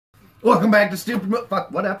Welcome back to Stoopid Fuck,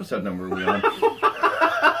 what episode number are we on?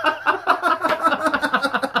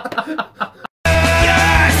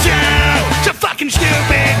 You're fucking stupid!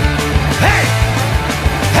 Hey!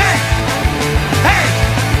 Hey! Hey!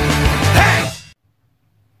 Hey!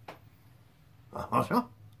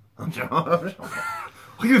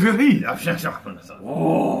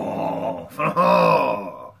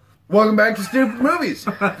 Welcome back to Stoopid Movies.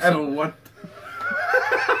 So what?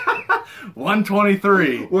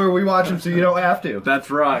 123. Where we watch them so you don't have to. That's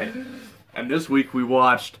right. And this week we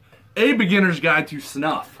watched A Beginner's Guide to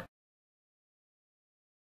Snuff.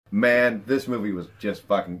 Man, this movie was just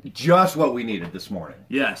what we needed this morning.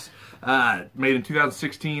 Yes. Made in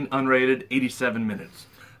 2016, unrated, 87 minutes.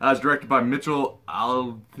 It's directed by Mitchell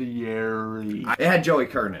Altieri. It had Joey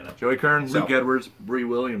Kern in it. Joey Kern, Luke Edwards, Bree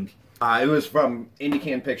Williams. It was from Indie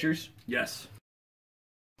Can Pictures. Yes.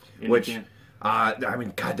 I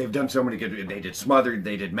mean, God, they've done so many good. They did Smothered.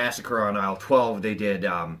 They did Massacre on Aisle 12. They did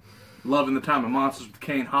Love in the Time of Monsters with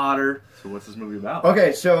Kane Hodder. So what's this movie about?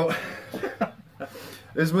 Okay, so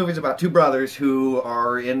this movie's about two brothers who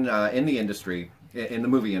are in the industry, in the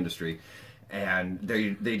movie industry, and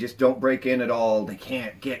they just don't break in at all. They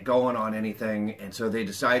can't get going on anything, and so they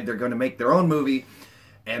decide they're going to make their own movie,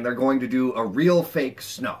 and they're going to do a real fake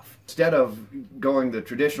Snuff. Instead of going the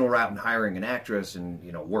traditional route and hiring an actress and,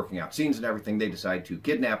 you know, working out scenes and everything, they decide to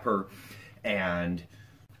kidnap her and...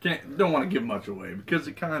 Don't want to give much away because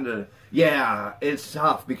it kind of... Yeah, it's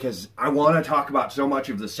tough because I want to talk about so much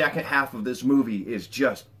of the second half of this movie is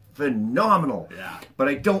just phenomenal. Yeah. But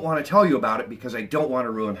I don't want to tell you about it because I don't want to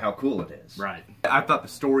ruin how cool it is. Right. I thought the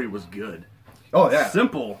story was good. Oh, yeah.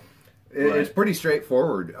 Simple. It's pretty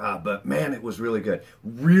straightforward, but man, it was really good.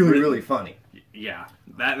 Really funny. Yeah.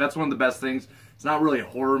 That's one of the best things. It's not really a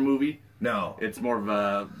horror movie. No. It's more of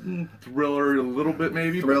a thriller, a little bit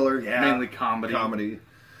maybe. Thriller, yeah. Mainly comedy. Comedy.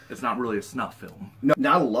 It's not really a snuff film. No,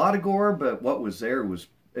 not a lot of gore, but what was there was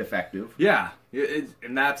effective. Yeah.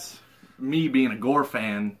 And that's me being a gore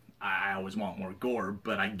fan. I always want more gore,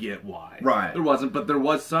 but I get why. Right. There wasn't, but there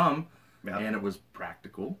was some. Yeah. And it was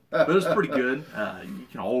practical. But it was pretty good. You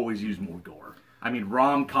can always use more gore. I mean,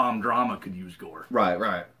 rom-com drama could use gore.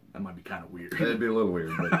 Right. That might be kind of weird. It'd be a little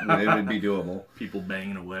weird, but it would be doable. People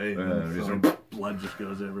banging away. Blood just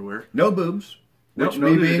goes everywhere. No boobs. Which, no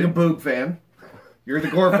me nudity. being a boob fan. You're the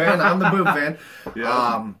gore fan, I'm the boob fan.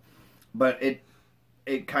 Yeah. But it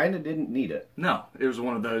kind of didn't need it. No, it was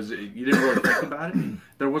one of those, you didn't really think about it.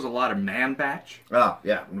 There was a lot of man batch. Oh,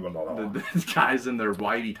 yeah. The guys in their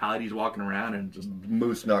whitey-tighties walking around and just...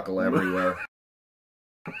 Moose knuckle everywhere.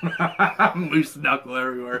 Moose knuckle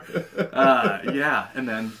everywhere. Yeah, and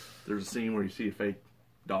then there's a scene where you see a fake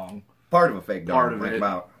dong. Part of a fake dong. Part of it.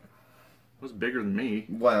 About. It was bigger than me.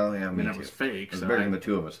 Well, yeah, I mean, it was fake. It was bigger than the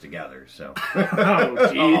two of us together, so. Oh,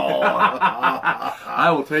 gee.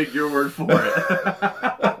 I will take your word for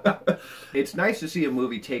it. It's nice to see a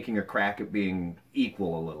movie taking a crack at being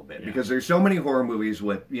equal a little bit, because there's so many horror movies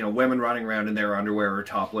with, you know, women running around in their underwear or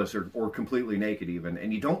topless or completely naked even,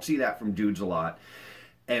 and you don't see that from dudes a lot.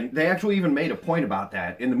 And they actually even made a point about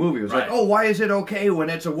that in the movie. It was like, oh, why is it okay when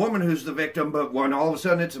it's a woman who's the victim, but when all of a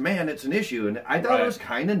sudden it's a man, it's an issue? And I thought it was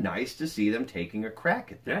kind of nice to see them taking a crack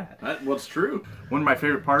at that. Yeah, well, it's true. One of my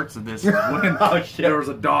favorite parts of this is when there was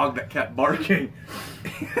a dog that kept barking.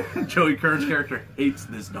 Joey Kern's character hates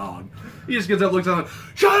this dog. He just gets up, looks at him,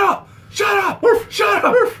 shut up! Shut up! Shut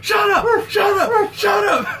up! Shut up! Shut up! Shut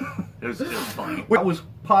up! It was funny. That was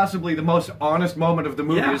possibly the most honest moment of the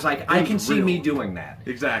movie. Yeah, it's like, I can see me doing that.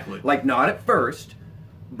 Exactly. Like, not at first,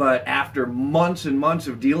 but after months and months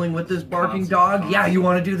of dealing with this barking dog, yeah, you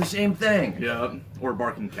want to do the same thing. Yeah, or a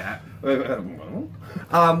barking cat.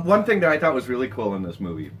 One thing that I thought was really cool in this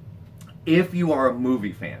movie, if you are a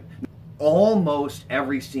movie fan, almost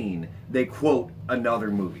every scene, they quote another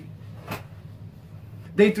movie.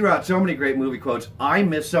 They threw out so many great movie quotes. I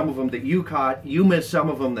missed some of them that you caught. You missed some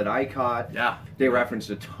of them that I caught. Yeah. They referenced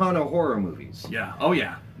a ton of horror movies. Yeah. Oh,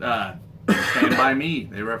 yeah. Stand By Me.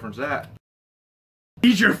 They reference that.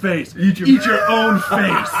 Eat your face. Eat your own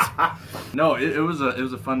face. No, it was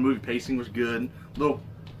a fun movie. Pacing was good. Little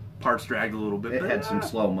parts dragged a little bit. It had some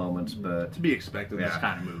slow moments, but... To be expected in this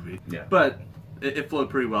kind of movie. Yeah. But... It flowed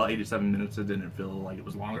pretty well. 87 minutes. It didn't feel like it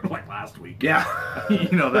was longer like last week. Yeah.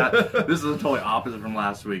 You know, this is totally opposite from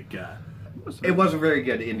last week. It was a very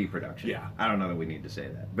good indie production. Yeah. I don't know that we need to say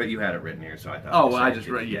that. But you had it written here, so I thought... Oh, well, I just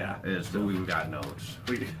read, yeah. We've got notes.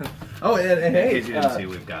 Oh, and hey. In case you didn't see,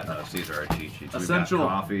 we've got notes. These are our cheat sheets. Essential We've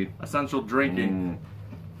got coffee. Essential drinking.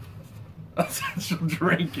 Essential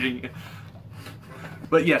drinking.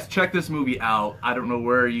 But yes, check this movie out. I don't know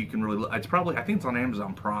where you can really look. It's probably, I think it's on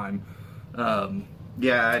Amazon Prime.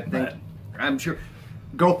 Yeah, I think, I'm sure.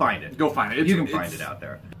 Go find it. Go find it. You can find it out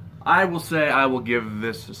there. I will say I will give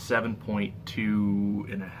this a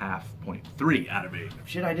 7.2.5.3 out of 8.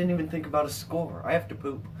 Shit, I didn't even think about a score. I have to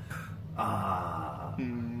poop.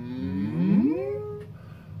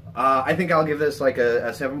 I think I'll give this like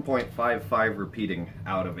a 7.55 repeating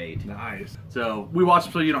out of 8. Nice. So we watched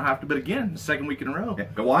it so you don't have to, but again, the second week in a row. Yeah,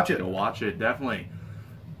 go watch it. Go watch it, definitely.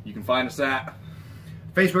 You can find us at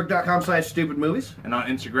Facebook.com/Stoopid Movies. and on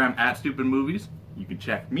Instagram at Stoopid Movies. You can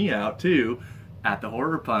check me out too at the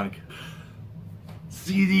Horror Punk.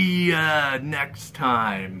 See the next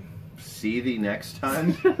time. See the next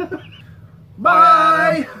time.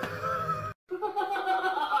 Bye.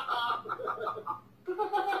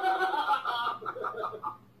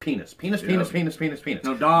 Penis. No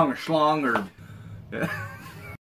dong or schlong or...